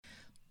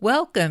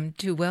Welcome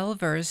to Well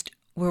Versed,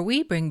 where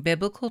we bring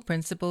biblical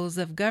principles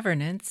of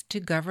governance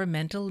to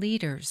governmental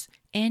leaders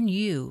and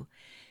you.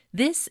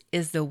 This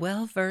is the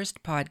Well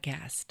Versed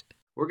podcast.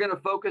 We're going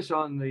to focus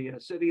on the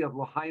city of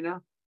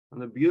Lahaina on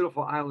the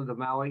beautiful island of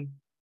Maui.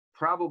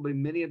 Probably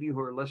many of you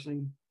who are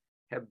listening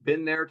have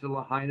been there to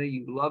Lahaina.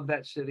 You love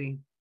that city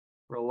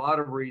for a lot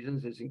of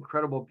reasons. It's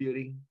incredible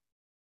beauty.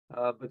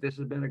 But this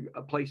has been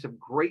a place of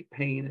great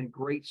pain and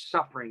great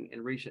suffering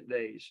in recent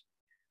days.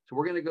 So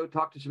we're going to go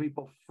talk to some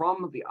people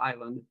from the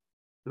island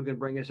who can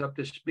bring us up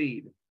to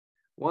speed.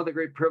 One of the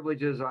great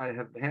privileges I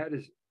have had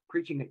is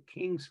preaching at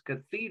King's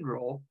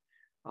Cathedral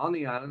on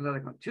the island, I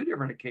think on two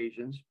different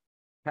occasions.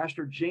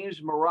 Pastor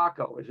James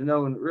Marocco is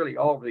known really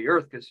all over the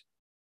earth because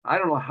I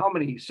don't know how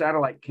many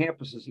satellite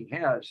campuses he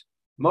has,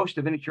 most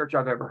of any church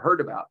I've ever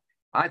heard about.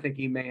 I think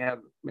he may have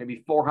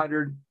maybe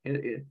 400.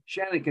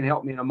 Shannon can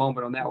help me in a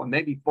moment on that one.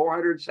 Maybe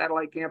 400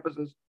 satellite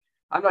campuses.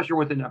 I'm not sure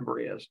what the number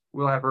is.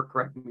 We'll have her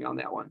correct me on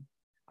that one.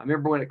 I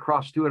remember when it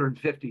crossed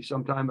 250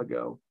 some time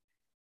ago.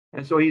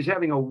 And so he's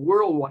having a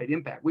worldwide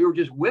impact. We were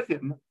just with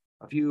him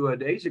a few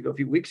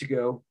weeks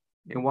ago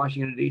in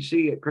Washington,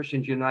 D.C. at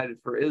Christians United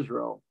for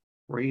Israel,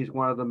 where he's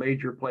one of the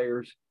major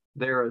players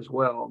there as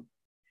well.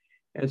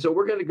 And so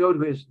we're going to go to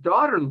his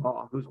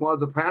daughter-in-law, who's one of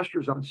the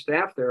pastors on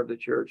staff there of the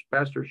church,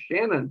 Pastor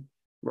Shannon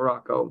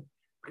Marocco,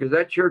 because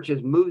that church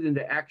has moved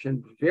into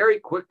action very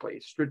quickly.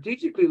 It's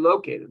strategically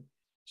located.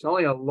 It's not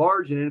only a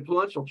large and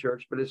influential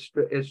church, but it's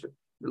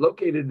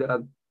located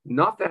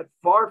not that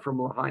far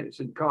from Lahaina. It's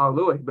in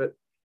Kawi, but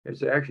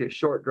it's actually a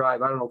short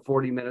drive. I don't know,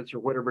 40 minutes or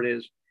whatever it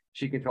is.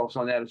 She can tell us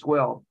on that as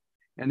well.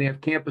 And they have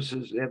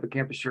campuses. They have a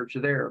campus church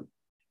there.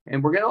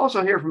 And we're going to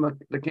also hear from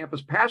the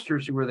campus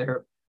pastors who were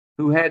there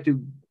who had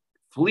to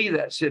flee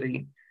that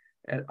city.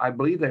 And I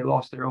believe they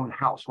lost their own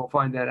house. We'll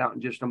find that out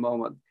in just a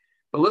moment.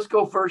 But let's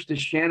go first to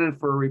Shannon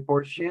for a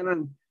report.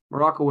 Shannon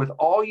Marocco, with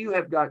all you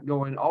have got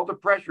going, all the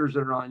pressures that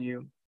are on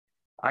you,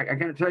 I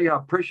got to tell you how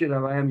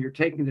appreciative I am. You're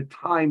taking the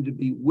time to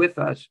be with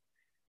us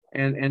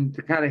and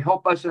to kind of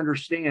help us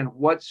understand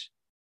what's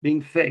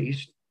being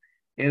faced.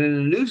 And in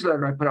a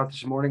newsletter I put out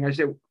this morning, I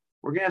said,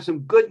 we're going to have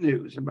some good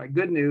news. And by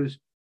good news,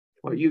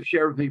 what you've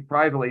shared with me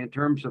privately in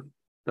terms of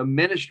the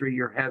ministry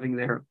you're having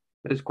there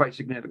that is quite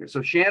significant.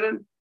 So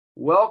Shannon,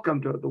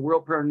 welcome to the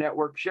World Prayer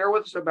Network. Share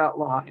with us about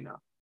Lahaina.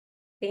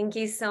 Thank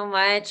you so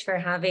much for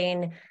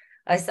having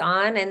us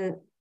on, and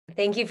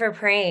thank you for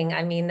praying.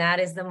 I mean, that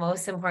is the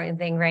most important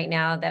thing right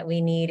now that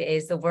we need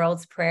is the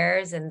world's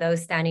prayers and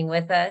those standing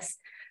with us.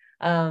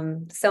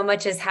 So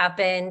much has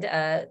happened.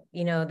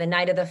 The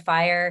night of the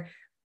fire,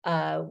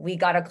 we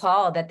got a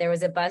call that there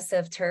was a bus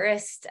of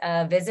tourist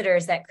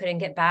visitors that couldn't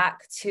get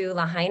back to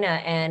Lahaina,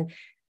 and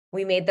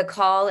we made the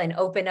call and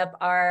opened up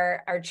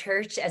our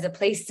church as a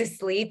place to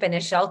sleep and a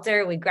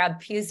shelter. We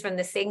grabbed pews from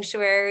the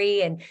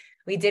sanctuary and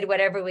we did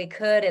whatever we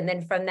could. And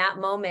then from that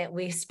moment,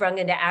 we sprung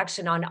into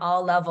action on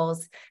all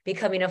levels,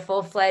 becoming a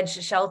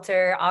full-fledged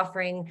shelter,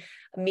 offering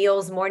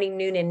meals morning,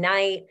 noon, and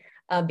night,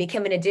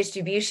 becoming a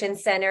distribution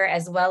center,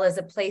 as well as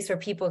a place where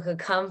people could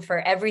come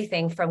for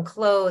everything from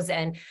clothes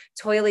and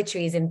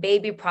toiletries and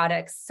baby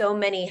products. So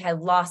many had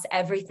lost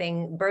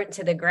everything, burnt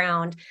to the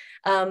ground.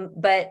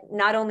 But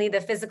not only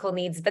the physical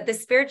needs, but the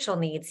spiritual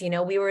needs.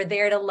 We were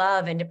there to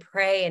love and to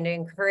pray and to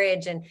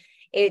encourage. And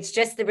it's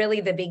just really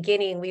the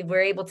beginning. We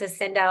were able to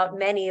send out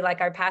many, like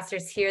our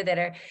pastors here, that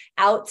are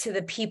out to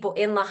the people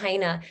in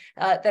Lahaina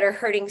that are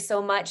hurting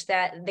so much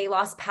that they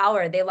lost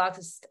power. They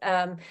lost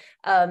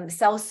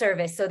cell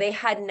service. So they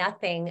had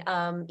nothing.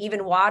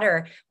 Even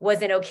water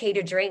wasn't okay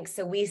to drink.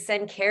 So we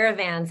send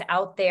caravans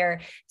out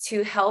there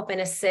to help and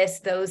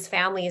assist those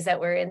families that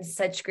were in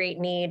such great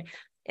need.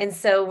 And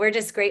so we're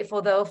just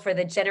grateful, though, for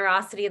the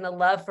generosity and the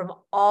love from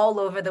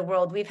all over the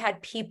world. We've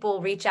had people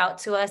reach out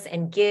to us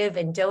and give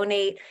and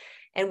donate.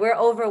 And we're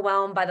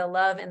overwhelmed by the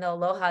love and the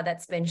aloha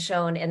that's been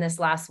shown in this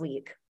last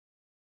week.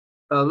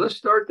 Let's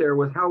start there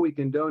with how we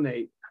can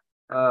donate.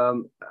 I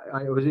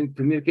was in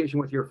communication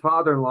with your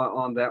father-in-law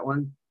on that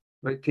one,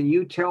 but can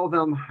you tell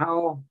them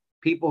how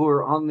people who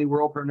are on the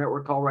World Prayer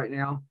Network call right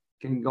now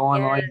can go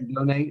online and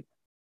donate?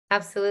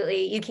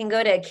 Absolutely. You can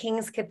go to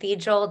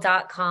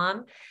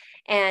kingscathedral.com.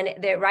 And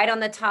right on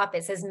the top,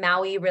 it says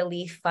Maui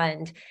Relief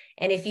Fund.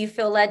 And if you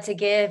feel led to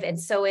give and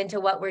sow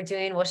into what we're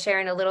doing, we'll share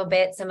in a little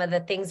bit some of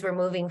the things we're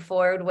moving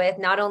forward with.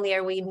 Not only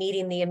are we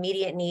meeting the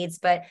immediate needs,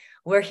 but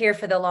we're here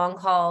for the long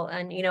haul.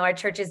 And, our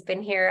church has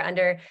been here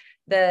under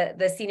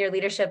the senior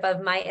leadership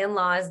of my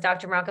in-laws,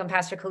 Dr. Marocco and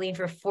Pastor Colleen,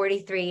 for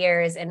 43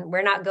 years, and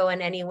we're not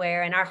going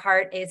anywhere. And our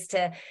heart is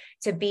to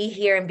be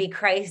here and be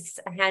Christ's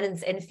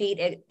hands and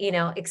feet,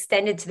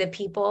 extended to the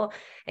people.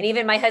 And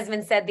even my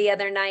husband said the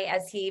other night,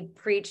 as he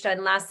preached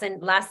on last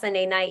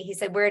Sunday night, he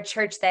said, we're a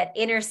church that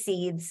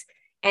intercedes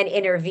and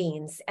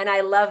intervenes. And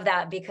I love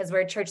that because we're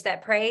a church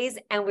that prays,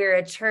 and we're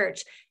a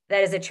church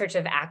that is a church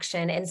of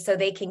action. And so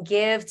they can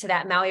give to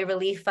that Maui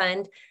Relief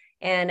Fund.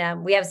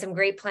 And we have some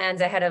great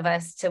plans ahead of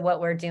us to what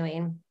we're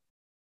doing.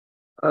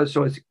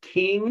 So it's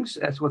Kings,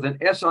 that's with an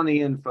S on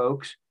the end,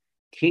 folks,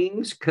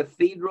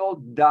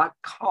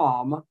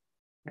 kingscathedral.com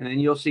and then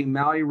you'll see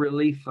Maui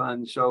Relief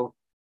Fund. So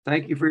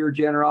thank you for your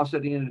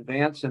generosity in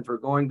advance and for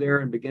going there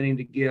and beginning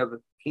to give.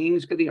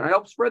 Kings Cathedral.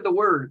 Help spread the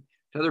word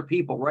to other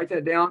people. Write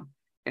that down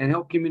and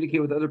help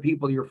communicate with other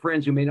people, your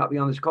friends who may not be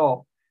on this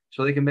call,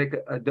 so they can make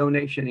a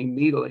donation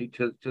immediately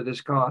to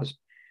this cause.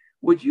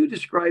 Would you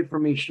describe for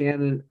me,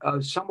 Shannon,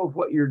 some of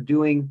what you're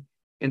doing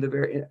in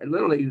the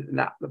literally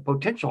not the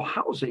potential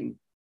housing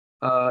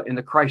in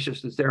the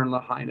crisis that's there in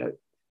Lahaina?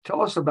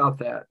 Tell us about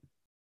that.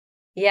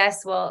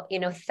 Yes, well,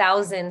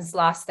 thousands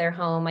lost their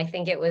home. I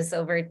think it was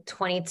over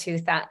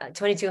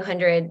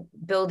 2,200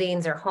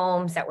 buildings or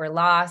homes that were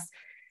lost.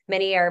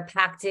 Many are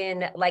packed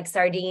in like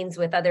sardines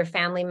with other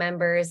family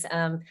members.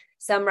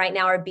 Some right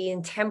now are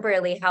being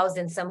temporarily housed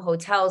in some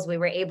hotels. We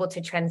were able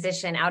to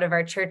transition out of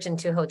our church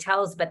into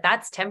hotels, but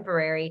that's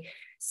temporary.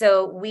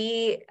 So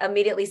we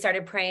immediately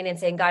started praying and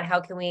saying, God, how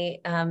can we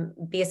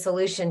be a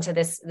solution to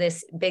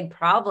this big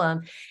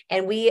problem?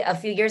 And we, a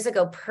few years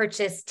ago,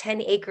 purchased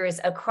 10 acres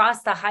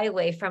across the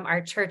highway from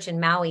our church in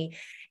Maui.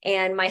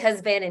 And my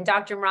husband and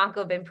Dr. Marocco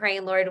have been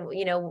praying, Lord,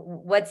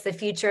 what's the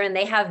future? And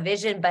they have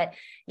vision, but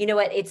you know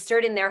what, it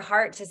stirred in their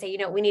heart to say,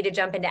 we need to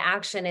jump into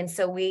action. And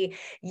so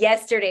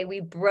yesterday we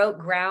broke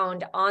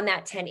ground on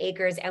that 10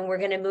 acres and we're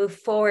going to move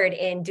forward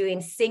in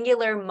doing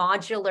singular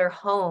modular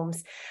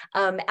homes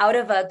out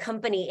of a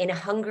company in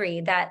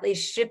Hungary that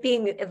is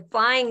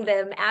flying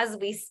them as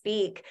we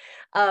speak.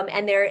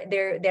 And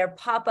they're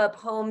pop-up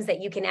homes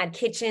that you can add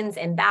kitchens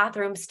and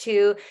bathrooms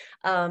to.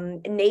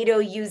 NATO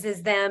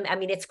uses them. I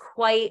mean, it's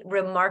quite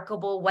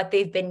remarkable what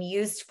they've been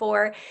used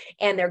for,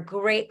 and they're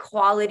great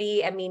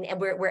quality. I mean,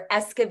 and we're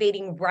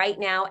excavating right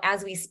now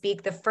as we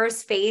speak. The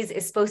first phase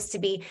is supposed to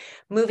be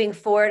moving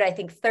forward, I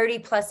think 30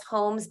 plus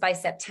homes by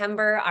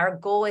September. Our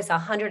goal is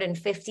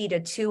 150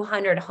 to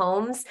 200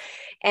 homes.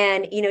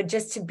 And,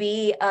 just to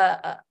be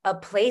a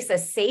place, a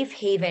safe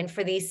haven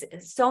for these,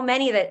 so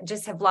many that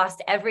just have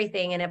lost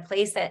everything, and a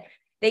place that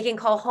they can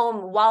call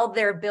home while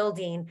they're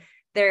building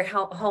their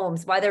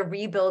homes, while they're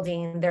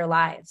rebuilding their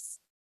lives.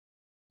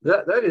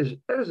 That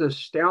is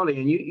astounding.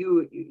 And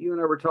you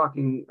and I were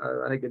talking,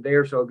 I think a day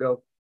or so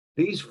ago.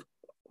 These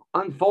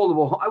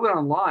unfoldable, I went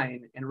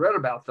online and read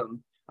about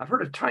them. I've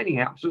heard of tiny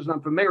houses, and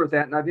I'm familiar with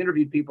that, and I've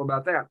interviewed people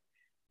about that.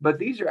 But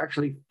these are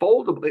actually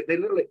foldable. They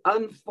literally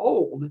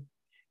unfold,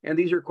 and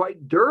these are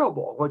quite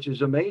durable, which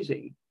is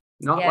amazing.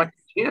 Not like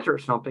a tent or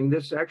something.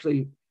 This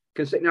actually,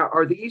 now,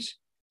 are these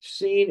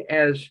seen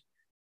as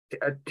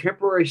a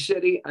temporary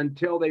city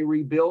until they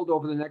rebuild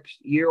over the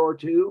next year or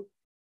two?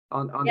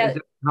 Is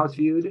that how it's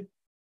viewed?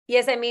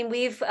 Yes, I mean,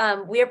 we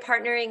are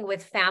partnering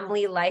with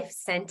Family Life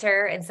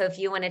Center. And so if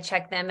you want to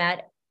check them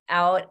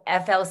out,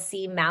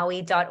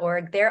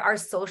 flcmaui.org, they're our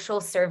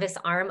social service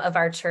arm of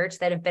our church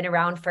that have been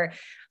around for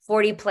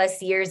 40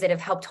 plus years, that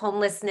have helped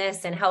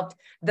homelessness and helped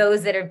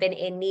those that have been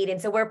in need.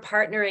 And so we're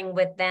partnering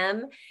with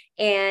them.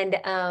 And,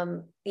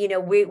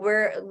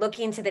 we're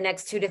looking to the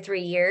next 2 to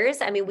 3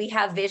 years. I mean, we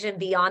have vision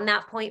beyond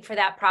that point for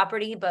that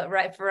property, but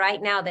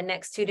right now, the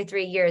next 2 to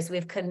 3 years,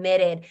 we've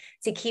committed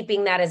to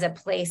keeping that as a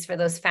place for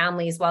those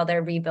families while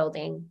they're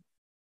rebuilding.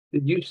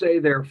 Did you say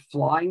they're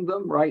flying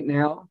them right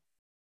now?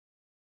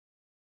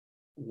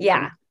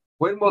 Yeah.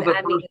 When will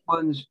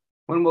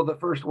the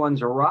first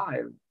ones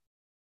arrive?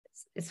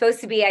 It's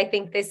supposed to be, I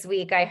think, this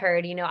week, I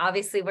heard,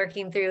 obviously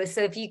working through.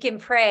 So if you can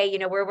pray,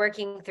 we're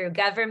working through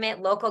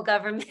government, local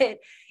government,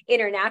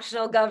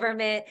 international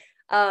government.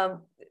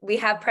 We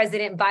have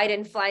President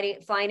Biden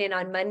flying in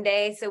on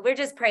Monday. So we're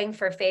just praying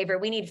for favor.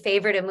 We need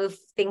favor to move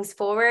things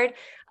forward.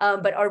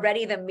 But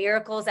already the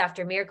miracles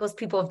after miracles,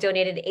 people have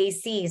donated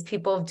ACs,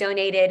 people have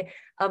donated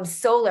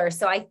solar.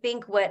 So I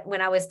think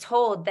when I was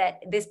told that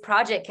this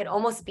project can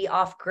almost be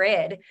off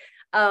grid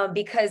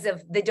because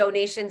of the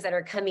donations that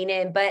are coming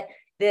in, but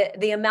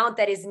the amount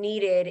that is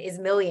needed is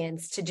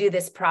millions to do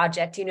this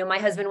project. My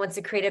husband wants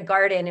to create a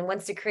garden and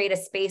wants to create a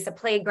space, a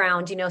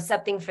playground,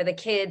 something for the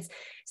kids.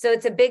 So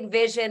it's a big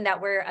vision that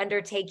we're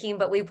undertaking,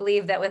 but we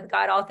believe that with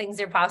God, all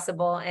things are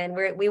possible. And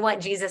we want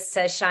Jesus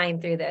to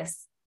shine through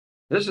this.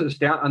 This is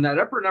down on that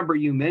upper number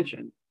you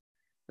mentioned.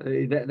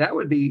 That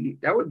would be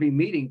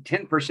meeting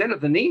 10% of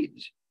the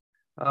needs.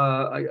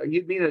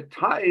 You'd meet a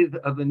tithe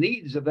of the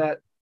needs of that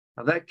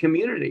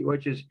community,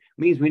 which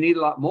means we need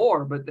a lot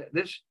more. But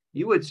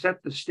you would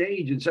set the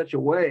stage in such a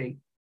way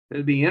that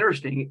it'd be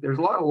interesting. There's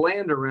a lot of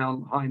land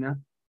around Lahaina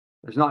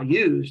that's not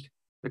used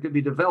that could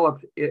be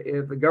developed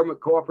if the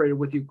government cooperated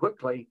with you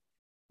quickly,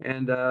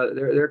 and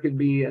there could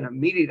be an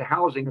immediate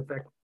housing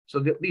effect. So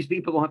that these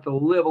people don't have to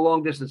live a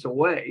long distance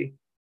away,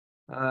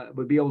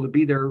 would be able to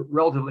be there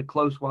relatively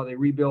close while they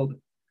rebuild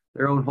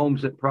their own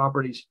homes and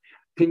properties.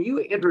 Can you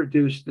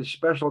introduce the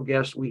special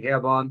guests we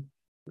have on?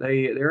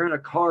 They're in a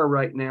car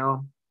right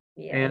now.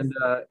 Yes. And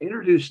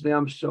introduce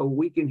them so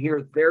we can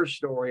hear their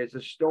story. It's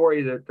a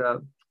story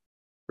that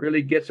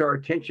really gets our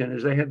attention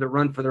as they had to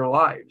run for their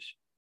lives.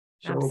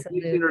 So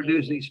Absolutely. Please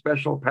introduce these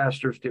special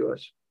pastors to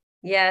us.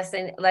 Yes,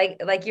 and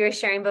like you were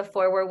sharing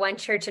before, we're one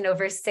church in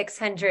over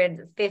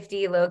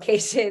 650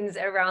 locations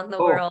around the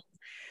world.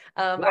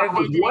 Our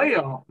was vision way is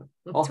off.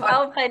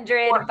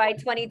 1,200 by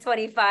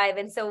 2025.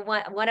 And so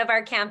one of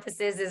our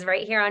campuses is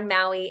right here on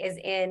Maui, is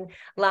in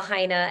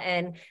Lahaina,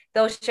 and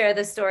they'll share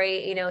the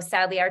story. You know,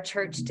 sadly, our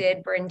church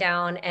did burn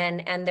down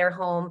and their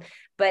home,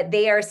 but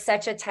they are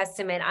such a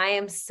testament. I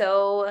am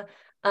so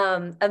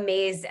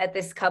amazed at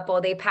this couple.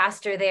 They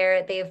pastor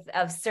there. They've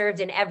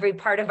served in every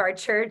part of our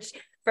church,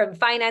 from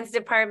finance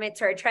department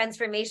to our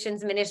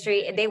transformations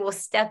ministry, and they will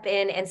step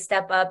in and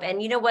step up.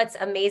 And you know what's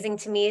amazing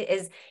to me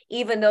is,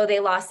 even though they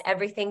lost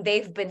everything,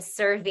 they've been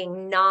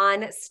serving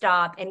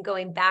nonstop and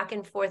going back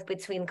and forth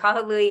between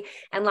Kahului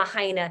and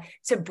Lahaina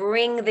to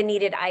bring the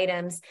needed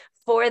items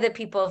for the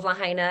people of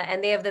Lahaina.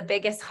 And they have the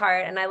biggest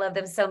heart, and I love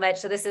them so much.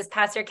 So this is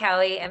Pastor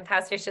Kawi and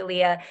Pastor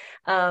Shalia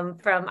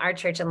from our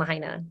church in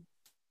Lahaina.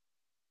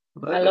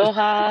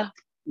 Aloha.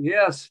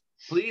 Yes.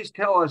 Please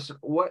tell us,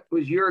 what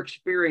was your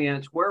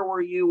experience? Where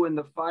were you when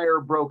the fire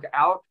broke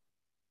out?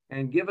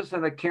 And give us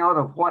an account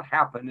of what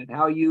happened and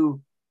how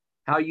you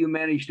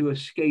managed to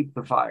escape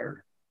the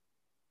fire.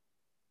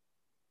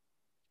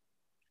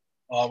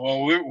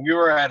 Well, we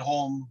were at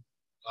home.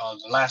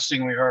 The last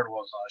thing we heard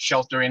was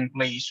shelter in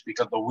place,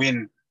 because the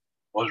wind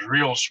was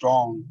real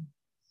strong.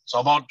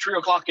 So about 3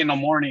 o'clock in the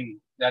morning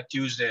that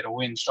Tuesday, the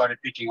wind started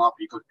picking up.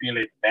 You could feel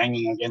it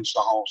banging against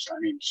the house. I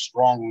mean,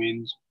 strong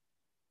winds.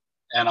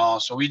 And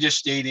so we just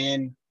stayed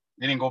in,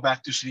 didn't go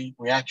back to sleep.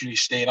 We actually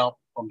stayed up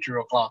from 3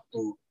 o'clock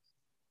to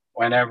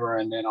whenever.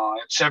 And then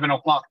at 7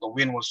 o'clock, the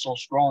wind was so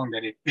strong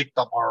that it picked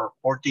up our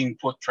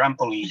 14-foot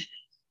trampoline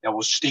that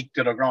was staked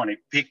to the ground. It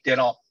picked it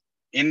up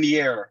in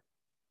the air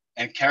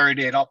and carried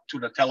it up to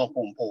the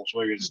telephone post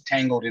where it was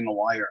tangled in the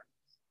wire.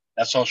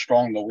 That's how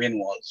strong the wind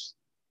was.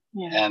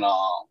 Yeah.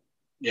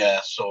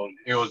 And so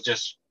it was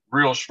just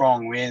real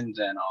strong winds.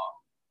 And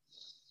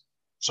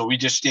so we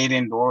just stayed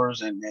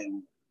indoors. And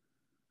then,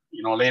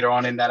 you know, later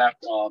on in that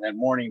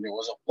morning, there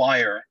was a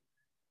fire.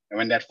 And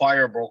when that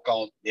fire broke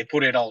out, they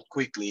put it out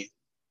quickly.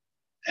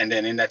 And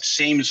then in that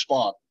same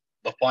spot,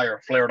 the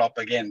fire flared up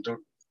again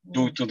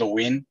due to the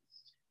wind.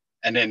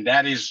 And then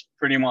that is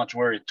pretty much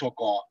where it took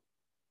off.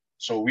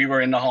 So we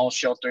were in the house,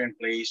 shelter in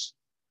place.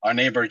 Our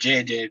neighbor,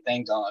 JJ,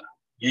 thank God,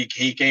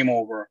 he came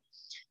over.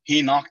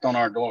 He knocked on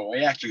our door.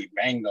 He actually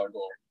banged our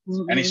door.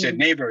 Mm-hmm. And he said,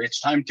 "Neighbor, it's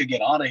time to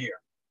get out of here.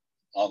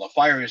 The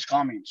fire is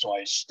coming." So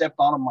I stepped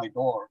out of my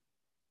door,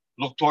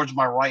 looked towards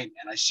my right,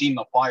 and I seen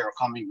the fire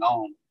coming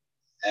down.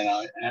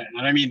 And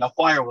I mean, the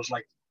fire was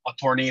like a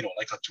tornado,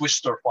 like a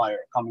twister fire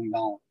coming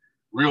down.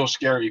 Real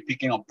scary,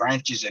 picking up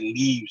branches and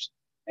leaves.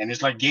 And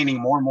it's like gaining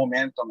more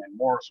momentum and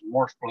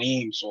more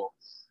flame. So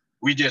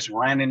we just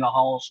ran in the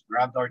house,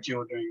 grabbed our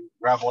children,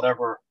 grabbed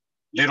whatever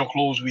little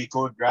clothes we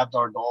could, grabbed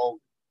our dog,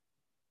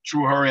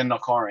 threw her in the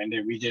car, and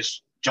then we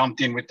just jumped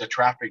in with the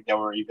traffic that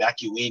were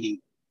evacuating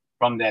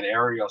from that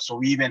area. So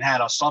we even had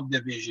a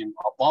subdivision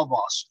above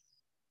us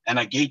and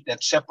a gate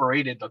that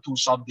separated the two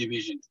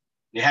subdivisions.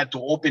 They had to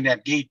open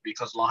that gate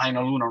because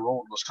Lahaina Luna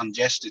Road was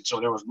congested, so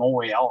there was no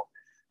way out.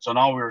 So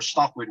now we were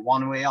stuck with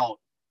one way out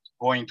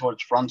going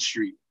towards Front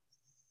Street.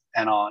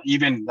 And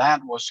even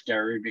that was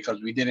scary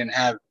because we didn't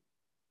have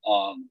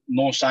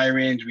no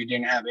sirens. We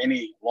didn't have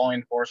any law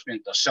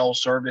enforcement. The cell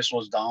service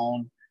was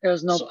down. There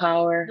was no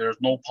power.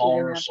 There's no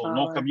power, so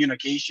no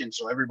communication.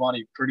 So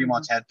everybody pretty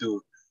much had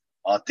to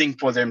think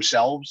for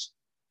themselves.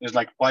 There's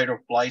like fight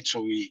or flight.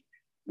 So we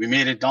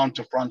made it down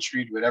to Front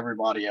Street with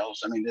everybody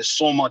else. I mean, there's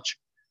so much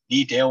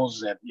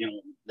details that,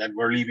 that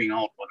we're leaving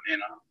out. But,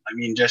 I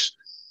mean, just,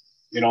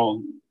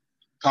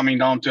 coming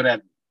down to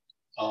that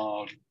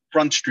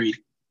Front Street.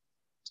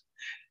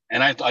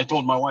 And I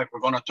told my wife,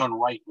 we're going to turn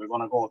right. We're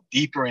going to go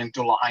deeper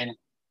into Lahaina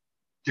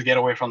to get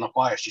away from the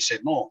fire. She said,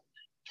 no,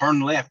 turn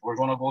left. We're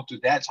going to go to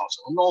Dad's house.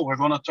 Oh, no, we're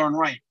going to turn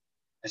right.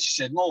 And she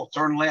said, no,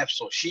 turn left.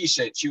 So she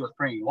said, she was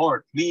praying,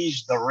 Lord,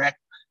 please direct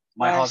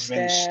my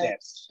husband's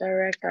steps.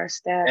 Direct our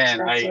steps.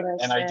 And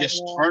I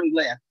just turned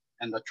left,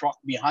 and the truck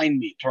behind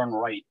me turned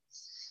right.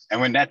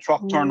 And when that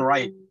truck turned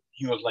right,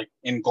 he was like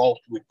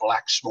engulfed with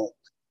black smoke,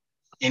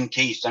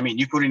 encased. I mean,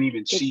 you couldn't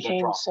even see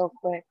the truck. So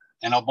quick.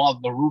 And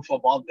above the roof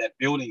above that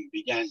building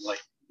began, like,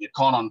 it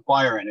caught on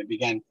fire and it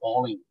began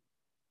falling.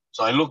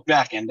 So I looked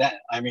back, and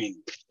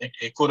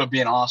it could have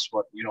been us,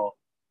 but,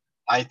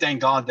 I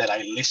thank God that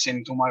I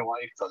listened to my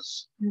wife,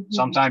 because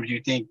sometimes you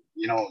think,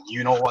 you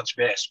know what's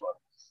best, but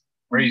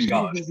praise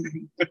God.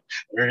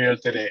 We're here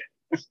today.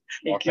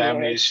 Our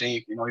family is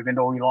safe, even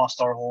though we lost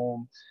our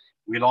home,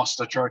 we lost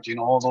the church,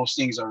 all those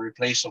things are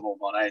replaceable.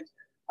 But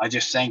I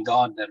just thank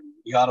God that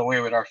we got away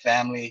with our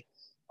family.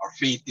 Our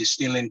faith is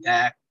still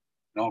intact.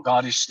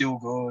 God is still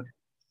good.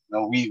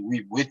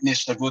 We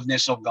witnessed the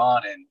goodness of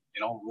God, and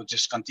we'll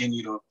just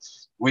continue to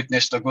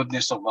witness the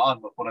goodness of God.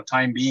 But for the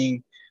time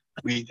being,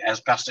 we, as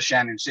Pastor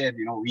Shannon said,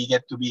 we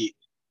get to be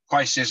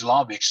Christ's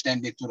love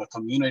extended to the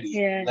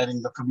community,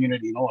 letting the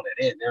community know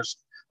that, hey, there's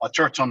a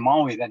church on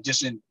Maui that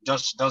just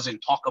doesn't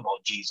talk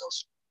about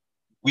Jesus.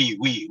 We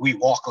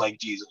walk like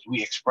Jesus.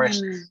 We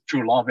express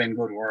true love and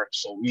good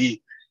works. So we've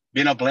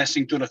been a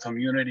blessing to the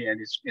community.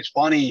 And it's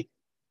funny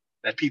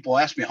that people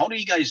ask me, how do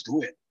you guys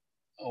do it?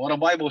 Well, the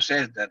Bible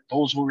says that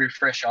those who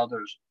refresh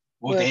others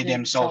will they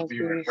themselves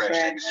be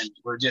refreshed? And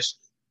we're just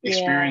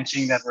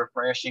experiencing that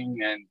refreshing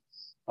and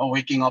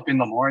waking up in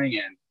the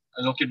morning. And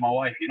I look at my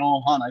wife,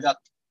 hon,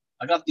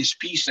 I got this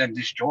peace and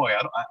this joy.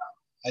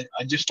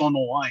 I just don't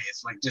know why.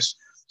 It's like just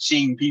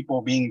seeing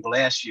people being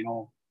blessed,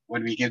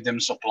 when we give them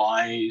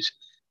supplies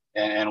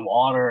and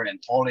water and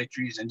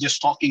toiletries and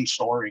just talking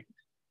story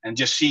and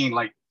just seeing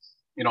like,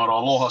 the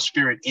Aloha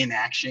Spirit in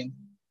action.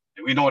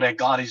 And we know that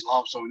God is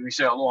love. So when we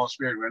say Aloha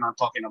Spirit, we're not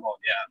talking about,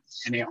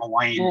 any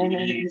Hawaiian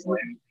names or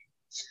anything.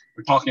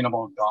 We're talking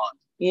about God.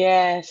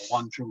 Yes. The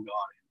one true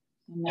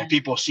God. Amen. And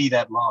people see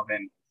that love.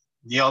 And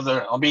the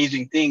other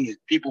amazing thing is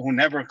people who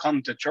never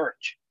come to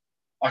church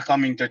are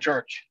coming to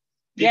church.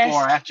 People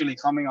are actually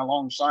coming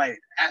alongside,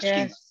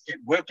 asking,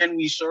 where can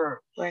we serve?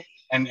 Right.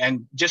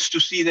 And just to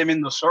see them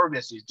in the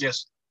service is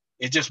just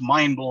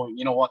mind blowing.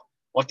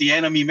 What the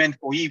enemy meant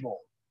for evil,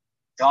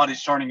 God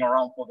is turning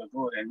around for the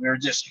good, and we're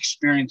just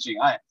experiencing.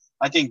 I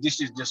think this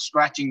is just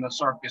scratching the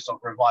surface of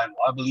revival.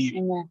 I believe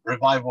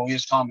revival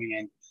is coming,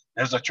 and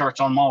there's a church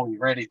on Maui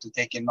ready to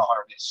take in the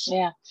harvest.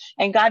 Yeah,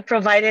 and God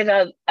provided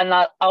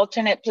an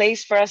alternate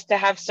place for us to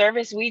have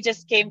service. We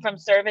just came from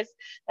service.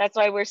 That's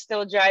why we're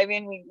still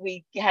driving.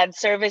 We had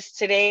service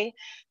today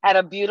at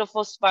a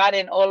beautiful spot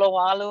in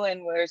Olowalu,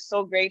 and we're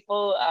so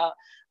grateful.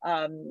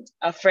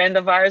 A friend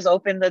of ours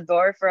opened the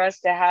door for us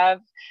to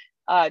have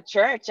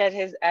church at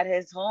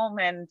his home,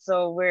 and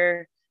so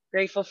we're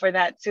grateful for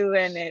that too.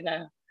 And it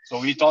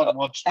so we thought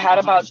had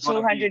about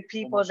 200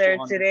 people there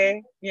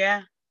today.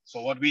 Yeah.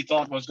 So what we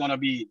thought was going to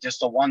be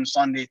just a one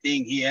Sunday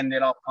thing, he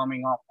ended up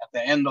coming up at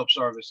the end of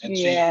service and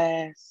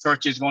saying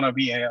church is going to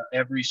be here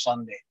every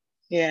Sunday.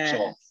 Yeah.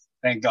 So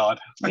thank God.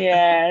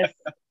 Yes.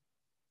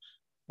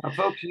 Now,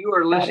 folks, you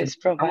are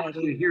listening. I want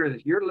you to hear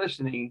this. You're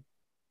listening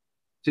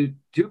to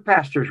two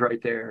pastors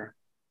right there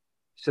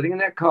sitting in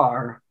that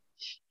car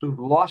who've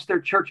lost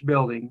their church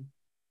building,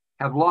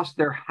 have lost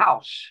their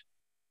house,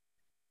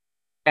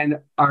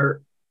 and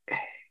are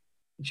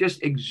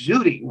just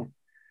exuding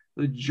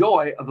the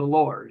joy of the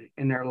Lord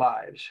in their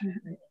lives.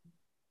 Mm-hmm.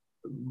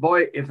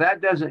 Boy, if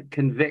that doesn't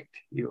convict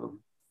you,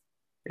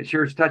 it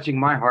sure is touching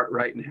my heart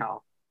right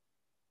now.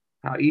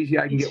 How easy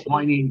I can get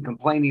whiny and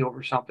complaining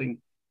over something.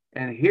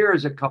 And here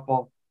is a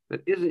couple that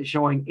isn't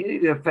showing any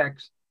of the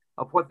effects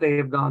of what they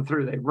have gone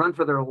through. They run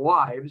for their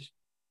lives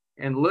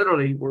and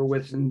literally were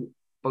within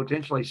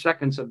potentially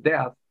seconds of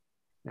death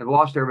and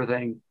lost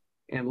everything.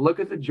 And look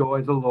at the joy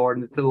of the Lord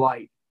and the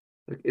delight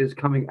that is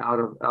coming out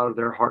of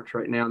their hearts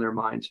right now and their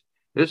minds.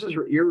 This is,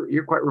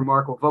 you're quite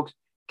remarkable, folks.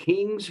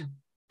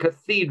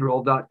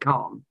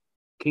 Kingscathedral.com.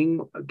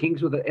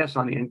 Kings with an S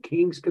on the end.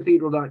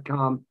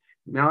 Kingscathedral.com,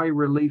 Maui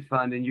Relief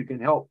Fund, and you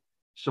can help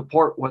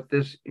support what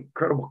this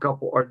incredible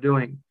couple are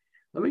doing.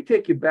 Let me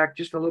take you back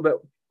just a little bit.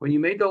 When you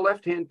made the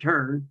left-hand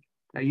turn,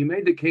 now you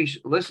made the case,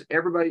 listen,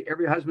 every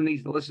husband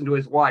needs to listen to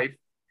his wife.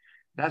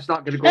 That's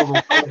not going to go over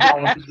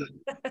well.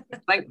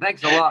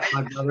 Thanks a lot,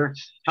 my brother.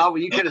 How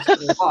you could have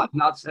said a lot,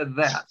 not said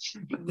that.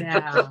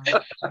 Yeah.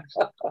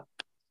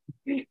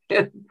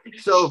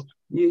 So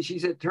she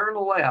said, turn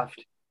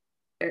left.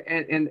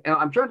 And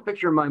I'm trying to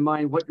picture in my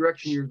mind what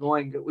direction you're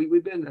going.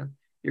 We've been to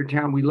your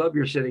town. We love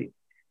your city.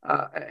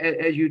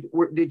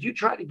 Did you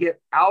try to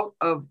get out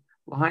of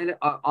Lahaina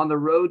on the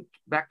road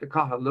back to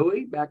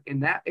Kahului, back in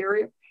that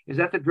area? Is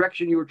that the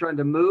direction you were trying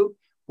to move?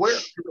 Where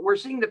we're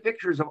seeing the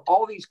pictures of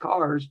all these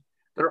cars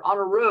that are on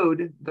a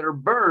road that are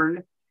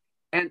burned.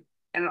 And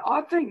an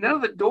odd thing, none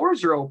of the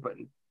doors are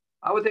open.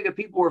 I would think if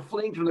people were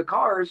fleeing from the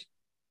cars,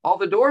 all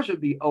the doors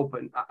would be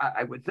open,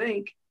 I would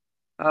think.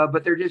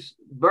 But they're just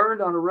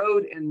burned on a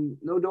road and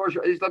no doors.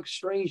 It looks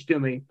strange to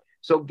me.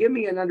 So give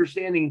me an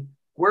understanding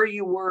where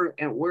you were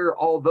and where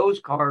all those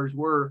cars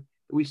were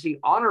we see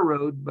on a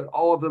road, but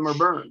all of them are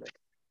burned.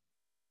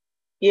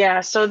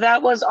 Yeah, so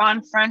that was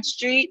on Front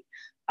Street,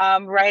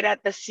 right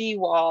at the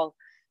seawall.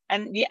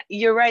 And yeah,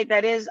 you're right,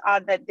 that is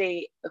odd that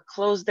they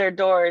closed their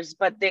doors,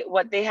 but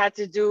what they had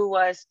to do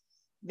was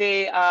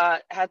they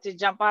had to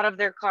jump out of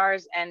their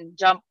cars and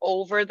jump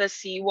over the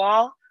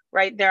seawall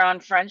right there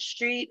on Front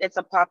Street. It's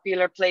a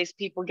popular place.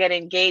 People get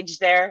engaged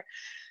there.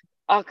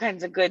 All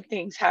kinds of good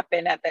things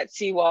happen at that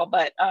seawall,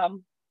 but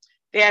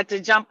they had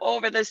to jump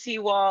over the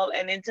seawall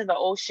and into the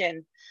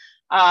ocean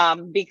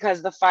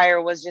because the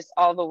fire was just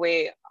all the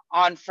way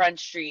on Front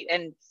Street.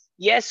 And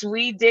yes,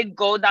 we did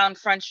go down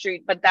Front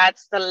Street, but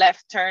that's the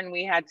left turn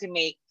we had to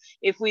make.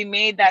 If we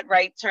made that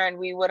right turn,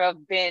 we would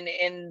have been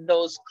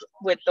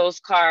with those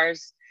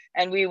cars,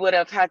 and we would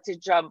have had to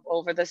jump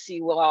over the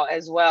seawall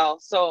as well.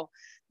 So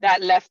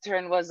that left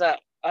turn was a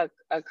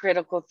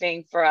critical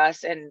thing for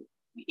us. And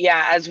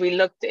yeah, as we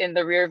looked in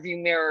the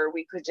rearview mirror,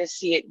 we could just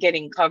see it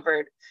getting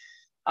covered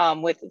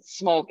with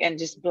smoke and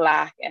just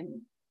black,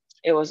 and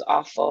it was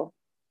awful.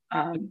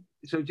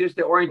 So just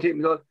to orientate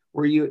me,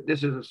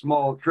 this is a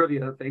small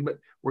trivia thing, but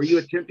were you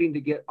attempting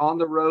to get on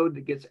the road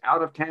that gets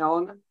out of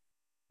town?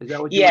 Is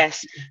that what you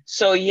Yes.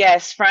 So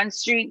yes, Front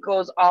Street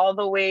goes all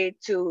the way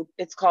to,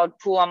 it's called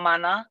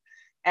Puamana.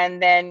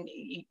 And then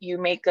you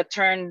make a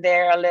turn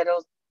there, a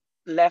little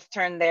left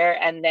turn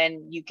there, and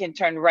then you can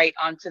turn right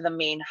onto the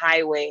main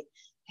highway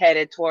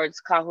headed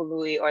towards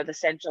Kahului or the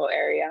central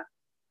area.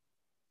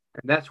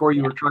 And that's where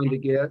you were trying to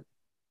get?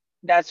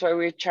 That's where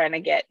we're trying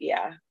to get,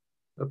 yeah.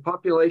 The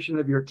population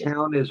of your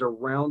town is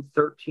around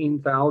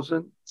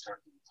 13,000?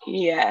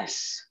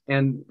 Yes.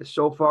 And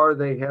so far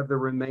they have the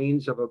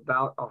remains of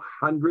about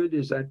 100,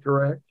 is that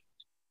correct?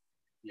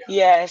 Yeah.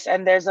 Yes,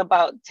 and there's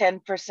about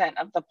 10%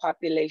 of the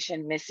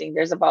population missing.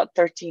 There's about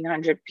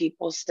 1,300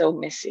 people still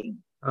missing.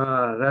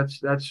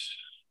 That's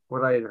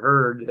what I had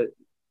heard.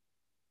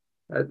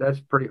 That's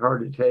pretty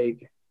hard to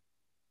take.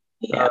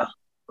 Yeah.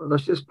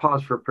 Let's just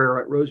pause for prayer.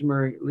 Right,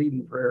 Rosemary, lead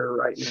in prayer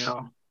right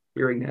now,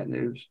 hearing that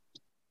news.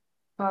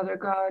 Father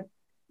God,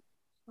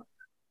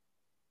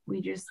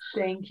 we just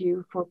thank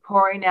you for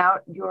pouring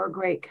out your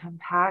great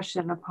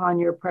compassion upon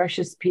your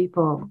precious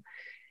people.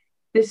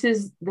 This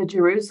is the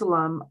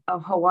Jerusalem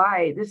of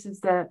Hawaii. This is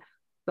the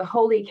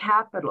holy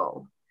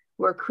capital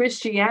where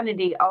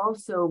Christianity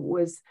also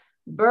was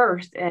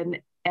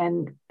birthed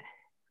and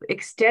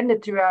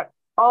extended throughout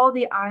all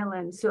the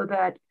islands, so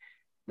that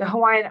the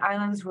Hawaiian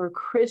Islands were a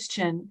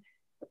Christian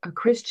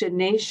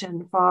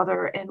nation,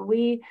 Father. And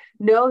we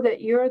know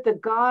that you're the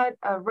God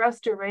of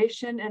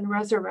restoration and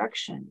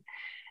resurrection.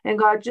 And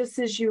God, just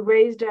as you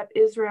raised up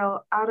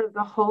Israel out of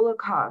the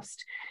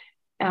Holocaust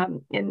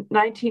in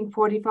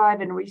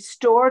 1945 and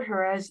restored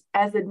her as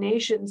a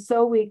nation,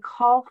 so we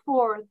call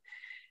forth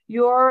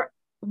your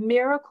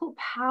miracle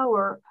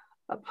power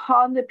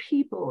upon the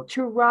people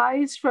to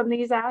rise from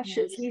these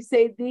ashes. We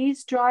say,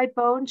 these dry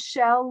bones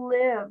shall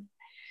live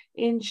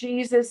in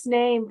Jesus'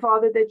 name,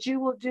 Father, that you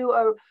will do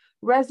a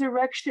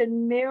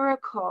resurrection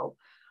miracle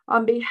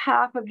on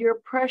behalf of your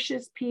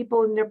precious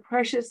people in the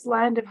precious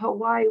land of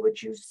Hawaii,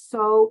 which you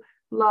so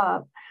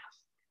love.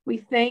 We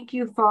thank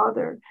you,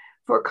 Father,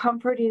 for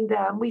comforting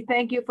them. We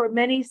thank you for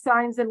many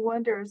signs and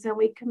wonders, and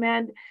we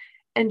command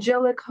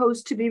angelic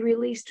hosts to be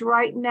released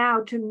right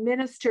now to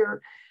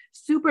minister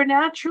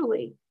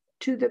supernaturally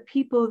to the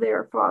people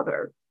there,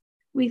 Father.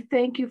 We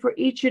thank you for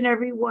each and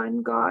every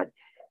one, God,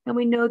 and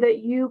we know that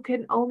you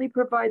can only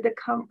provide the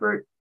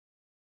comfort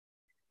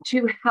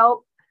to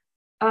help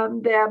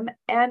them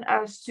and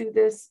us through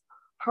this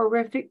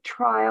horrific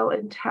trial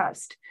and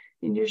test.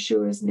 In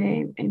Yeshua's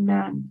name,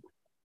 amen.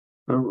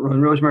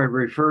 When Rosemary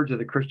referred to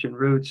the Christian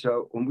roots,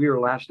 when we were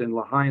last in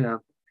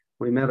Lahaina,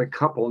 we met a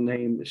couple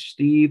named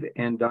Steve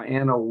and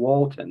Diana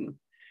Walton.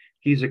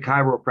 He's a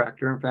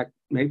chiropractor. In fact,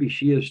 maybe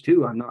she is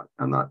too.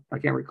 I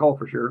can't recall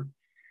for sure.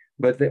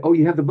 But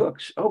you have the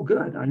books. Oh,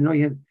 good. I know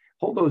you had,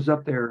 hold those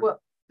up there.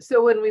 Well,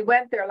 so when we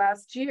went there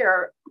last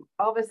year,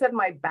 all of a sudden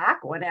my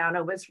back went out.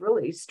 It was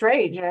really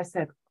strange. And I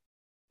said,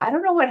 I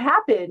don't know what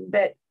happened,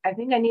 but I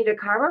think I need a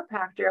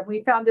chiropractor. And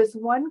we found this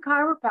one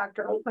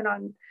chiropractor open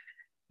on,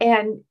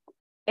 and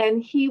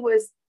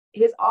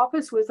his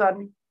office was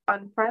on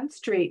Front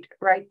Street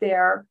right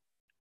there.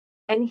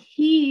 And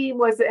he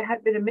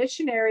had been a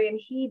missionary, and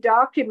he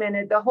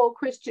documented the whole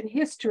Christian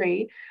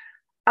history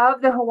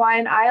of the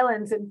Hawaiian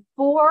Islands in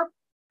 4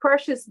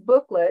 precious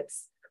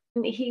booklets.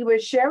 And he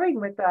was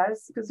sharing with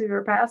us, because we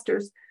were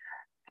pastors,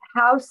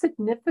 how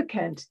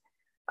significant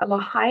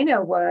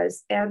Lahaina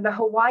was and the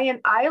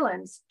Hawaiian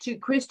Islands to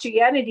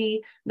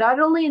Christianity, not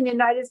only in the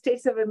United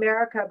States of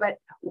America, but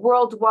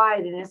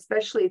worldwide, and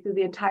especially through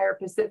the entire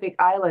Pacific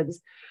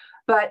Islands.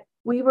 But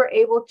we were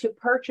able to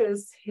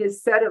purchase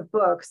his set of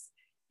books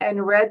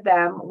and read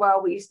them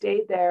while we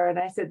stayed there. And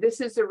I said, this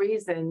is the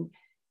reason,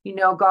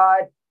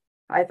 God,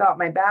 I thought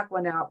my back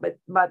went out,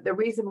 but the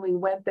reason we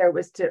went there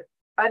was to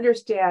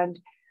understand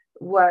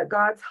what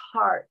God's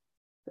heart,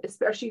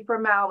 especially for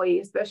Maui,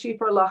 especially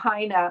for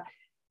Lahaina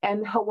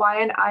and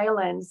Hawaiian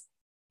Islands,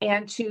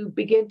 and to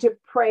begin to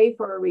pray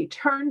for a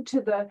return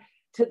to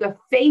the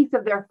faith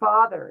of their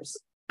fathers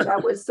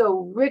that was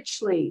so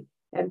richly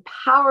and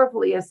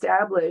powerfully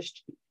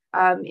established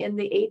in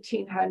the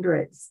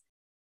 1800s.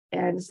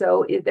 And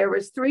so there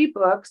was 3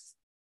 books.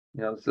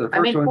 Yeah, so the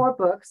first 4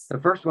 books. The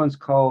first one's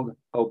called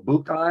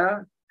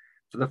Obukaya,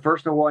 so the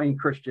first Hawaiian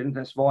Christian.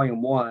 That's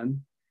volume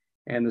 1.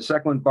 And the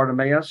second one,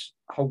 Bartimaeus,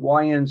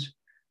 Hawaiians.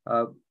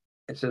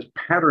 It says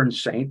patron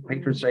saint,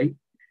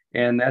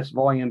 and that's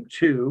volume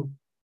 2.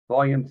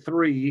 Volume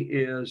 3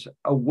 is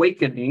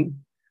Awakening.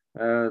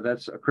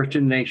 That's a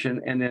Christian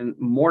nation. And then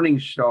Morning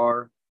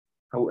Star,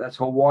 that's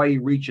Hawaii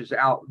Reaches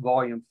Out,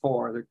 volume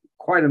 4. They're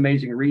quite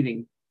amazing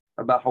reading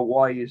about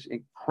Hawaii's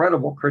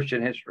incredible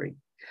Christian history.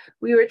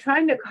 We were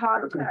trying to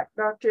contact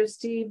Dr.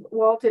 Steve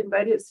Walton,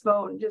 but his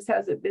phone just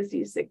has a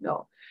busy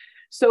signal.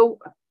 So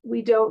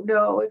we don't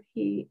know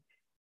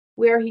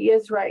where he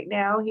is right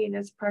now, he and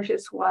his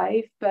precious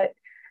wife, but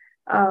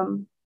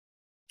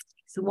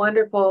he's a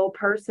wonderful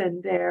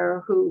person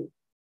there who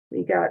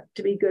we got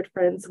to be good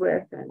friends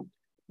with. And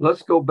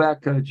let's go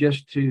back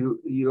just to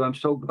you. I'm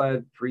so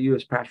glad for you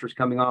as pastors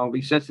coming on. I'll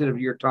be sensitive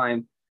to your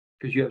time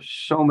because you have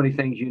so many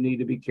things you need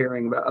to be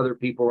caring about other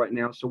people right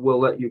now. So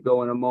we'll let you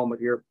go in a moment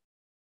here.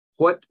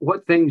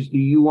 What things do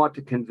you want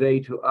to convey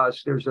to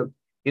us? There's a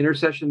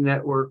intercession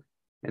network,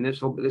 and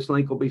this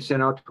link will be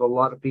sent out to a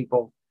lot of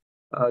people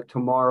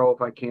tomorrow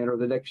if I can, or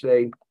the next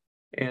day.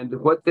 And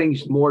what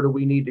things more do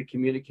we need to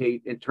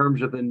communicate in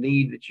terms of the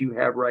need that you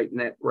have right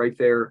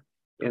there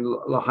in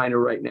Lahaina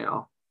right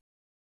now?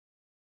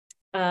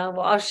 Well,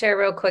 I'll share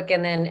real quick,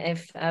 and then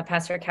if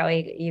Pastor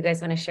Kawi, you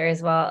guys want to share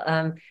as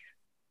well.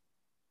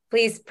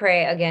 Please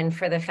pray again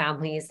for the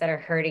families that are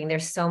hurting.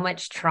 There's so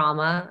much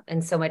trauma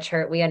and so much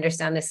hurt. We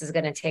understand this is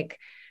going to take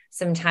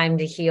some time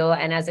to heal.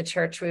 And as a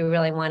church, we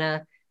really want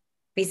to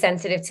be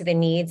sensitive to the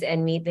needs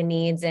and meet the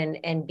needs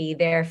and be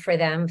there for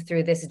them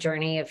through this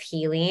journey of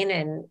healing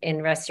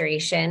and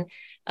restoration.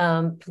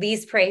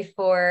 Please pray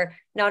for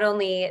not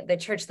only the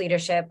church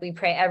leadership, we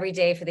pray every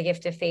day for the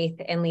gift of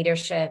faith and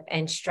leadership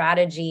and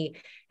strategy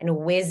and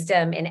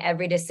wisdom in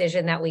every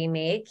decision that we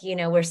make. You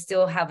know, we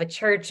still have a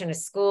church and a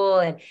school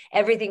and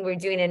everything we're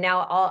doing, and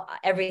now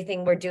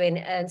everything we're doing.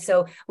 And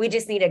so we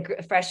just need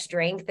a fresh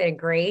strength and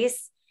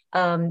grace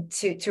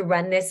to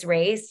run this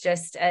race,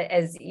 just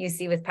as you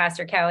see with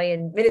Pastor Kawi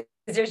and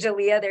Minister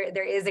Shalia,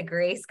 there is a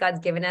grace God's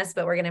given us,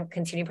 but we're going to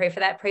continue to pray for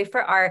that. Pray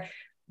for our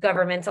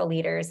governmental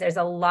leaders. There's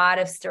a lot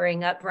of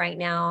stirring up right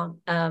now.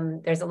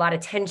 There's a lot of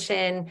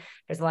tension.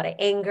 There's a lot of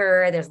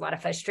anger. There's a lot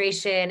of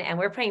frustration, and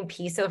we're praying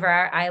peace over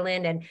our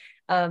island.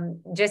 And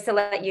just to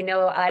let you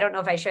know, I don't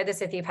know if I shared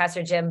this with you,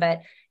 Pastor Jim,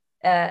 but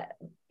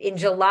in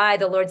July,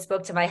 the Lord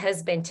spoke to my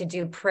husband to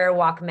do Prayer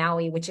Walk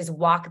Maui, which is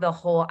walk the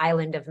whole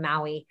island of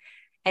Maui.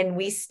 And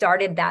we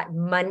started that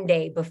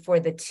Monday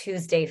before the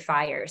Tuesday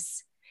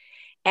fires.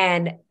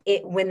 And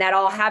when that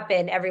all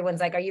happened, everyone's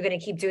like, are you going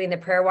to keep doing the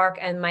prayer walk?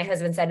 And my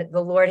husband said, the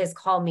Lord has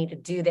called me to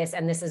do this.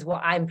 And this is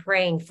what I'm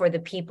praying for the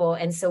people.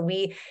 And so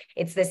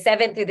it's the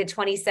 7th through the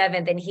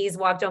 27th. And he's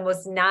walked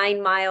almost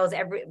 9 miles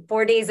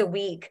 4 days a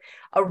week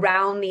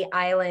around the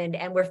island.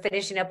 And we're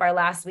finishing up our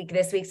last week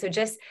this week. So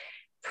just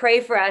pray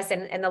for us.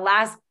 And the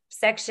last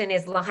section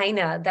is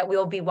Lahaina that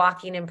we'll be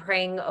walking and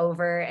praying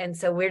over. And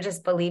so we're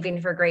just believing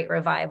for great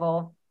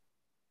revival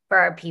for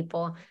our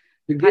people.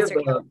 To give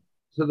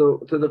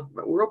to the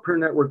World Prayer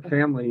Network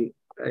family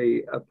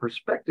a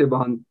perspective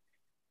on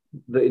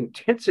the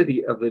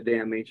intensity of the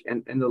damage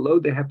and the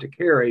load they have to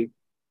carry.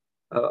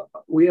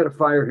 We had a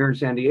fire here in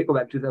San Diego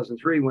back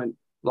 2003 when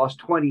lost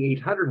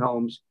 2,800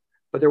 homes,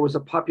 but there was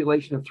a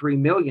population of 3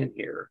 million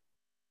here,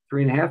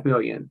 3.5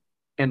 million,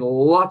 and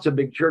lots of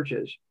big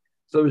churches.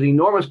 So there was an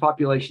enormous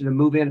population to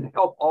move in and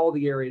help all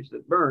the areas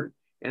that burned.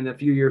 And a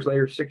few years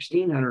later,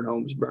 1,600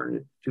 homes burned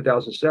in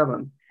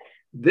 2007.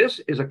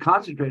 This is a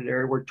concentrated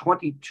area where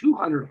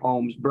 2,200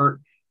 homes burnt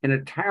in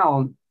a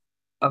town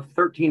of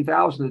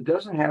 13,000 that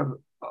doesn't have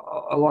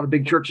a lot of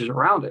big churches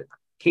around it.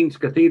 King's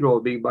Cathedral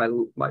would be by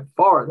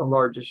far the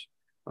largest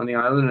on the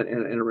island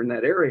and in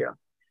that area.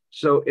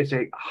 So it's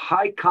a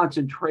high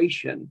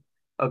concentration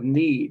of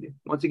need.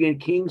 Once again,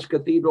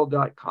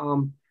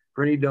 kingscathedral.com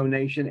for any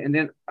donation. And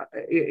then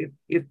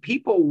if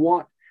people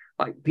want,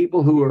 like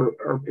people who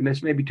are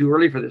this may be too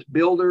early for this,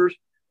 builders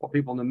or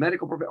people in the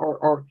medical profession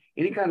or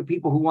any kind of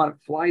people who want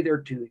to fly there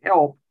to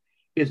help,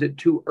 is it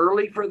too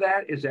early for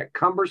that? Is that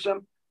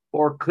cumbersome?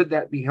 Or could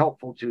that be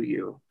helpful to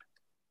you?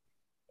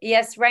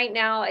 Yes, right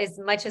now, as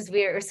much as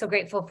we're so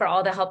grateful for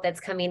all the help that's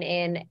coming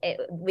in,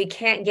 we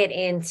can't get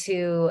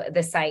into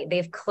the site.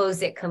 They've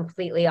closed it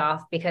completely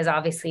off because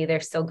obviously they're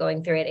still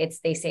going through it.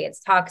 They say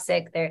it's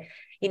toxic.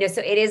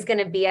 So it is going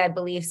to be, I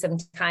believe, some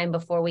time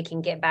before we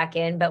can get back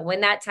in. But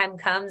when that time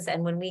comes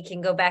and when we can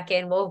go back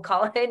in, we'll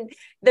call in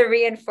the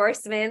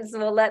reinforcements.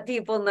 We'll let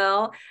people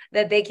know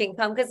that they can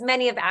come because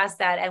many have asked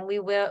that, and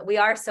we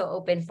are so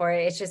open for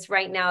it. It's just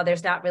right now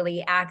there's not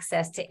really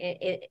access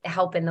to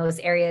help in those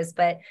areas,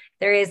 but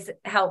there is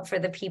help for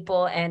the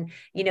people. And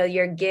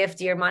your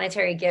gift, your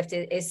monetary gift,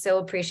 is so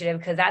appreciative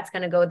because that's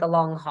going to go the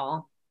long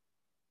haul.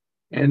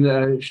 And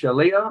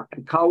Shalia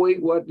and Kawi,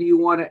 what do you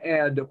want to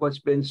add to what's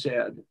been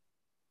said?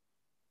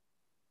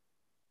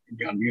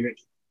 Be unmuted.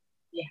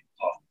 Yeah.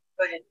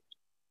 Go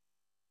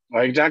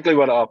ahead. Exactly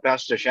what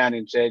Pastor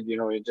Shannon said.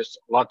 It's just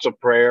lots of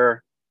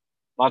prayer,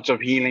 lots of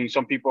healing.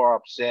 Some people are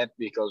upset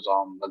because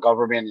the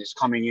government is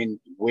coming in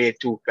way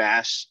too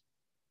fast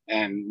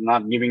and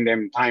not giving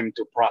them time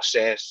to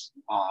process,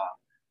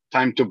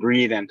 time to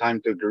breathe and time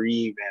to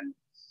grieve. And,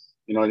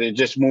 they're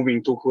just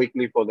moving too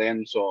quickly for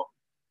them. So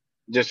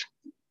just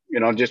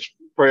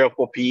prayer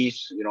for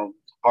peace,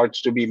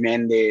 hearts to be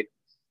mended,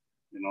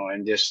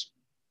 and just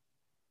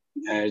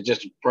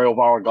pray of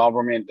our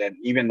government that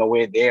even the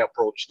way they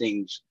approach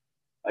things,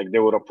 like they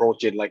would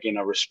approach it like in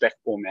a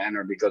respectful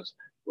manner, because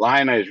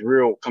Lahaina is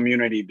real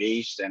community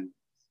based. And,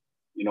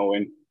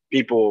 when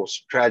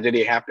people's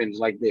tragedy happens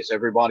like this,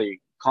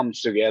 everybody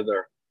comes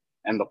together,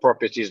 and the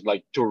purpose is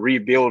like to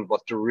rebuild,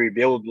 but to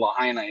rebuild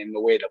Lahaina in the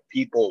way that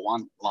people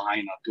want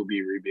Lahaina to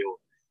be rebuilt,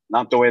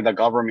 not the way the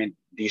government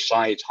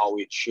decides how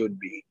it should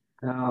be.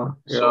 Oh,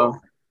 yeah. So,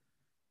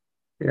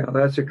 yeah,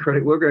 that's a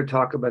critic. We're going to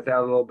talk about that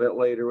a little bit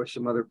later with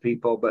some other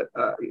people, but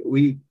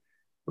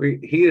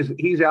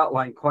he's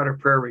outlined quite a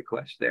prayer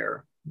request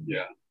there.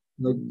 Yeah,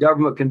 the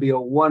government can be a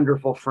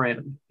wonderful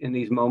friend in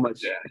these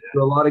moments. Yeah.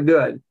 Do a lot of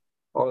good,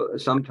 or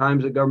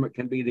sometimes the government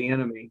can be the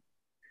enemy.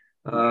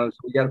 So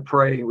we got to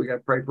pray. We got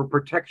to pray for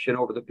protection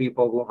over the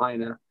people of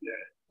Lahaina. Yeah.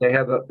 They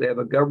have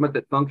a government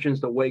that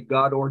functions the way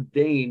God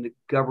ordained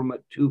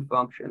government to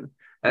function.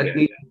 That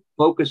needs the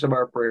focus of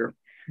our prayer.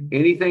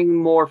 Anything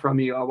more from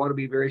you? I want to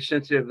be very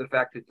sensitive to the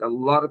fact that a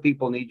lot of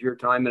people need your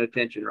time and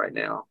attention right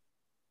now.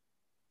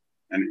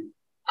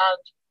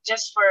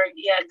 Just for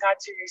God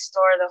to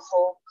restore the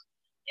hope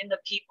in the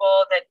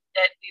people,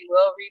 that we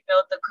will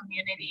rebuild the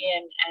community,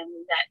 and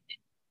that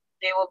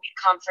they will be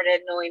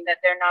comforted knowing that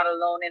they're not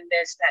alone in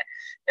this, that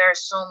there are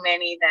so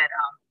many that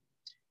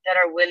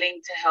are willing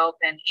to help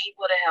and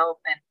able to help,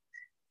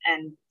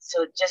 and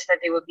so just that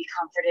they would be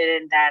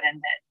comforted in that,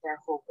 and that their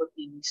hope would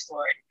be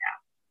restored.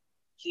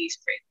 Please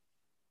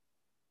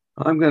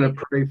pray. I'm going to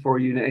pray for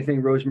you.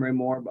 Anything, Rosemary,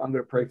 more? I'm going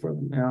to pray for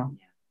them now.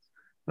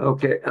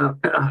 Okay.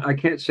 I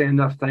can't say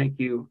enough thank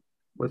you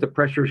with the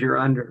pressures you're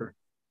under.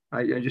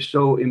 I'm just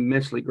so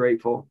immensely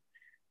grateful.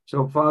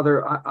 So,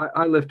 Father,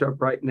 I lift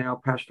up right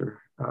now Pastor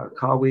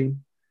Kawi,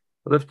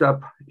 lift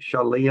up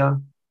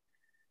Shalia.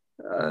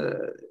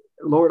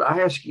 Lord,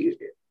 I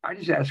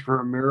just ask for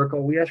a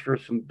miracle. We ask for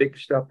some big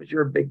stuff, but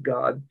you're a big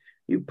God.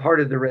 You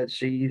parted the Red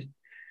Seas.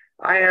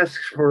 I ask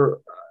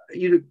for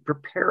you to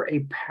prepare a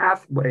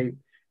pathway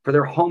for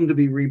their home to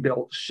be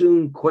rebuilt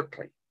soon,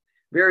 quickly,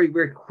 very,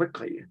 very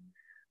quickly.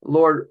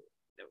 Lord,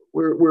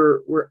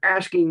 we're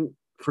asking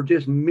for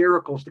just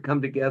miracles to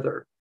come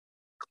together,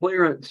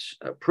 clearance,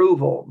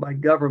 approval by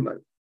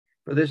government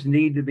for this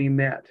need to be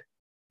met.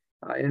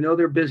 I know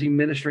they're busy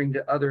ministering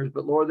to others,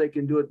 but Lord, they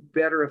can do it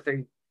better if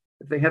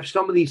they have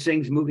some of these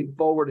things moving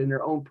forward in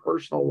their own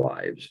personal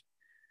lives.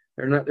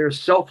 They're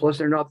selfless.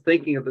 They're not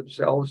thinking of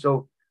themselves.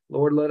 So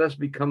Lord, let us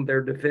become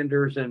their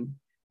defenders and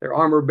their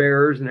armor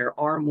bearers and their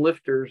arm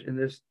lifters in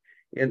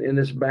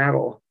this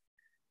battle.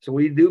 So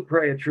we do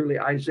pray a truly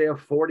Isaiah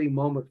 40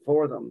 moment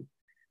for them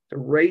to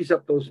raise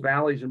up those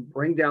valleys and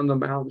bring down the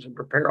mountains and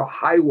prepare a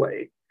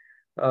highway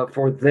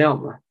for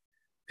them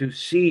to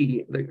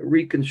see the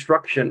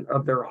reconstruction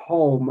of their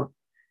home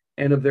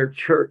and of their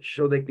church,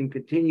 so they can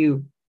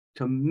continue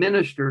to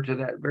minister to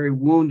that very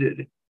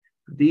wounded,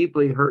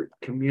 deeply hurt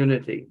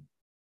community.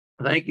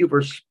 Thank you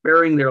for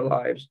sparing their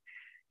lives.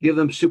 Give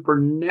them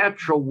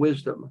supernatural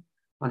wisdom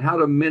on how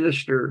to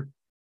minister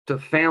to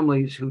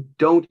families who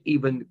can't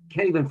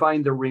even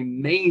find the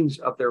remains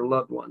of their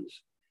loved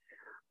ones.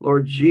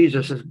 Lord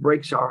Jesus, this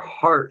breaks our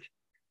heart,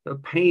 the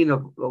pain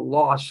of the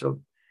loss of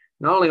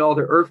not only all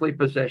their earthly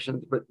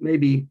possessions, but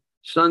maybe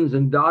sons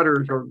and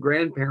daughters or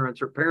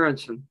grandparents or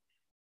parents, and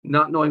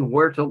not knowing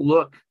where to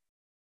look.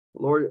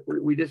 Lord,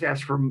 we just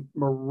ask for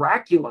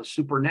miraculous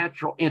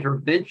supernatural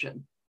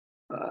intervention.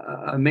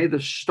 May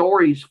the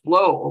stories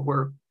flow of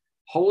where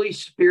Holy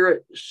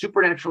Spirit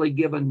supernaturally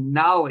given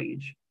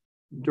knowledge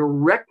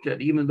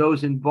directed even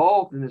those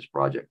involved in this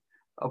project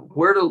of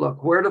where to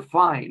look, where to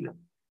find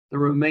the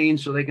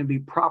remains, so they can be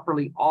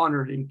properly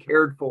honored and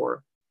cared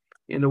for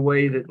in a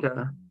way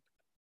that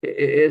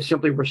is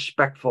simply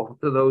respectful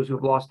to those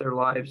who've lost their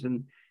lives,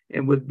 and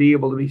would be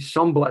able to be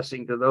some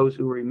blessing to those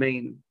who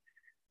remain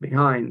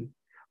behind.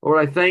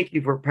 Lord, I thank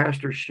you for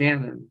Pastor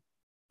Shannon,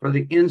 for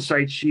the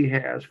insights she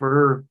has,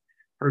 for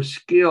her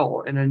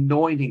skill and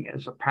anointing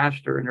as a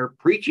pastor, and her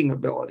preaching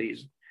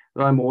abilities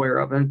that I'm aware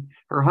of, and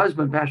her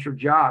husband, Pastor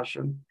Josh,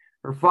 and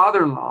her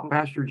father-in-law,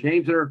 Pastor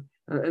James, and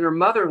her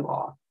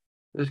mother-in-law.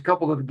 This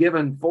couple have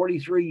given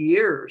 43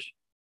 years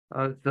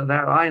to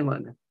that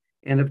island,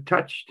 and have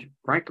touched,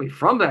 frankly,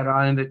 from that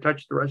island, they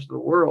touched the rest of the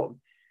world.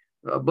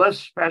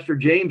 Bless Pastor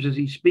James as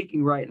he's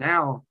speaking right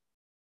now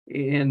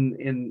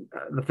in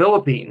the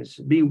Philippines.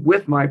 Be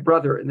with my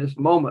brother in this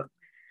moment.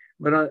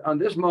 But on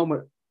this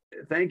moment,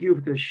 thank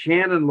you to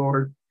Shannon,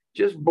 Lord.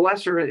 Just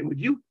bless her.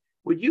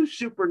 Would you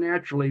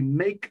supernaturally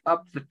make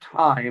up the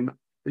time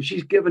that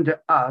she's given to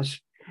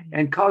us,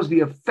 and cause the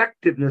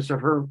effectiveness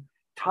of her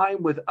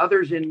time with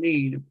others in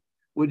need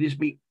would just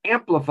be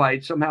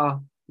amplified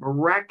somehow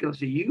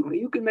miraculously.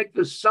 You can make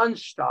the sun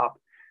stop,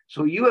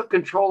 so you have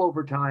control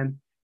over time.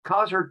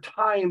 Cause her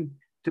time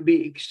to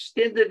be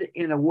extended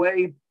in a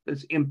way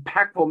that's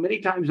impactful, many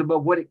times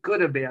above what it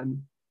could have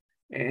been,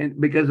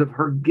 and because of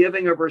her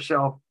giving of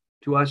herself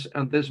to us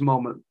at this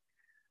moment.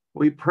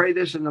 We pray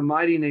this in the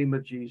mighty name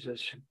of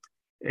Jesus.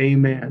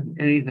 Amen.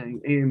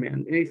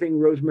 Amen. Anything,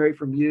 Rosemary,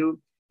 from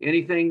you?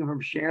 Anything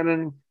from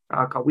Shannon,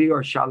 Kawi,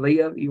 or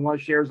Shalia you want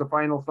to share as a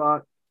final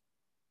thought?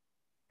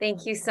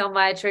 Thank you so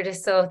much. We're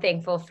just so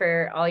thankful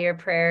for all your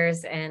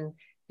prayers and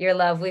your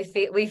love. We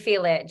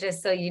feel it.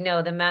 Just so you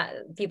know,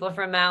 the people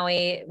from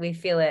Maui, we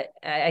feel it.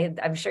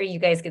 I'm sure you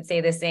guys could say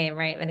the same,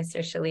 right, Minister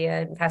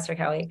Shalia and Pastor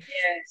Kawi?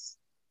 Yes.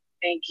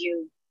 Thank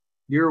you.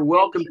 You're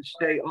welcome to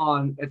stay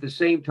on. At the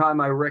same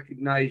time, I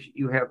recognize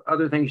you have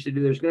other things to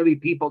do. There's going to be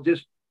people,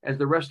 just as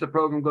the rest of the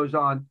program goes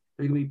on,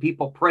 there's going to be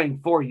people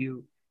praying for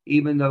you,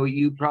 even though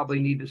you probably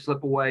need to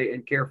slip away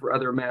and care for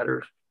other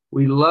matters.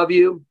 We love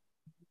you,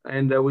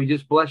 and we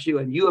just bless you,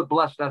 and you have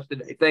blessed us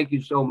today. Thank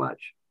you so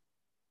much.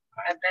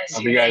 God bless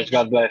Love you guys.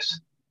 God bless.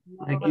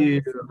 Thank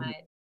you.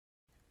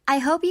 I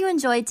hope you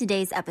enjoyed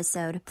today's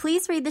episode.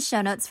 Please read the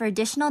show notes for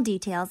additional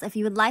details if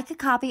you would like a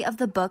copy of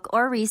the book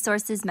or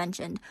resources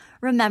mentioned.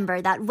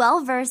 Remember that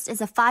Well Versed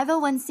is a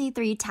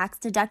 501c3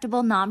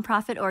 tax-deductible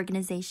nonprofit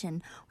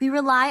organization. We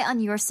rely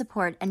on your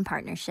support and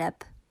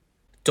partnership.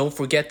 Don't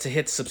forget to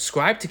hit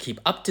subscribe to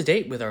keep up to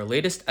date with our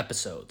latest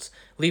episodes.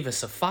 Leave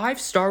us a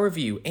 5-star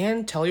review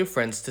and tell your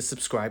friends to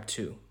subscribe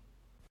too.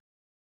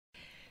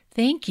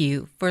 Thank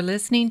you for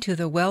listening to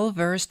the Well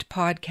Versed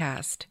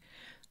podcast.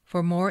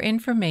 For more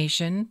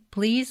information,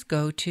 please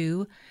go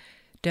to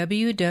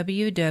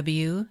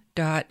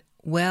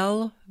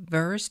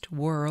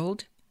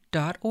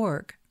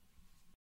www.wellversedworld.org.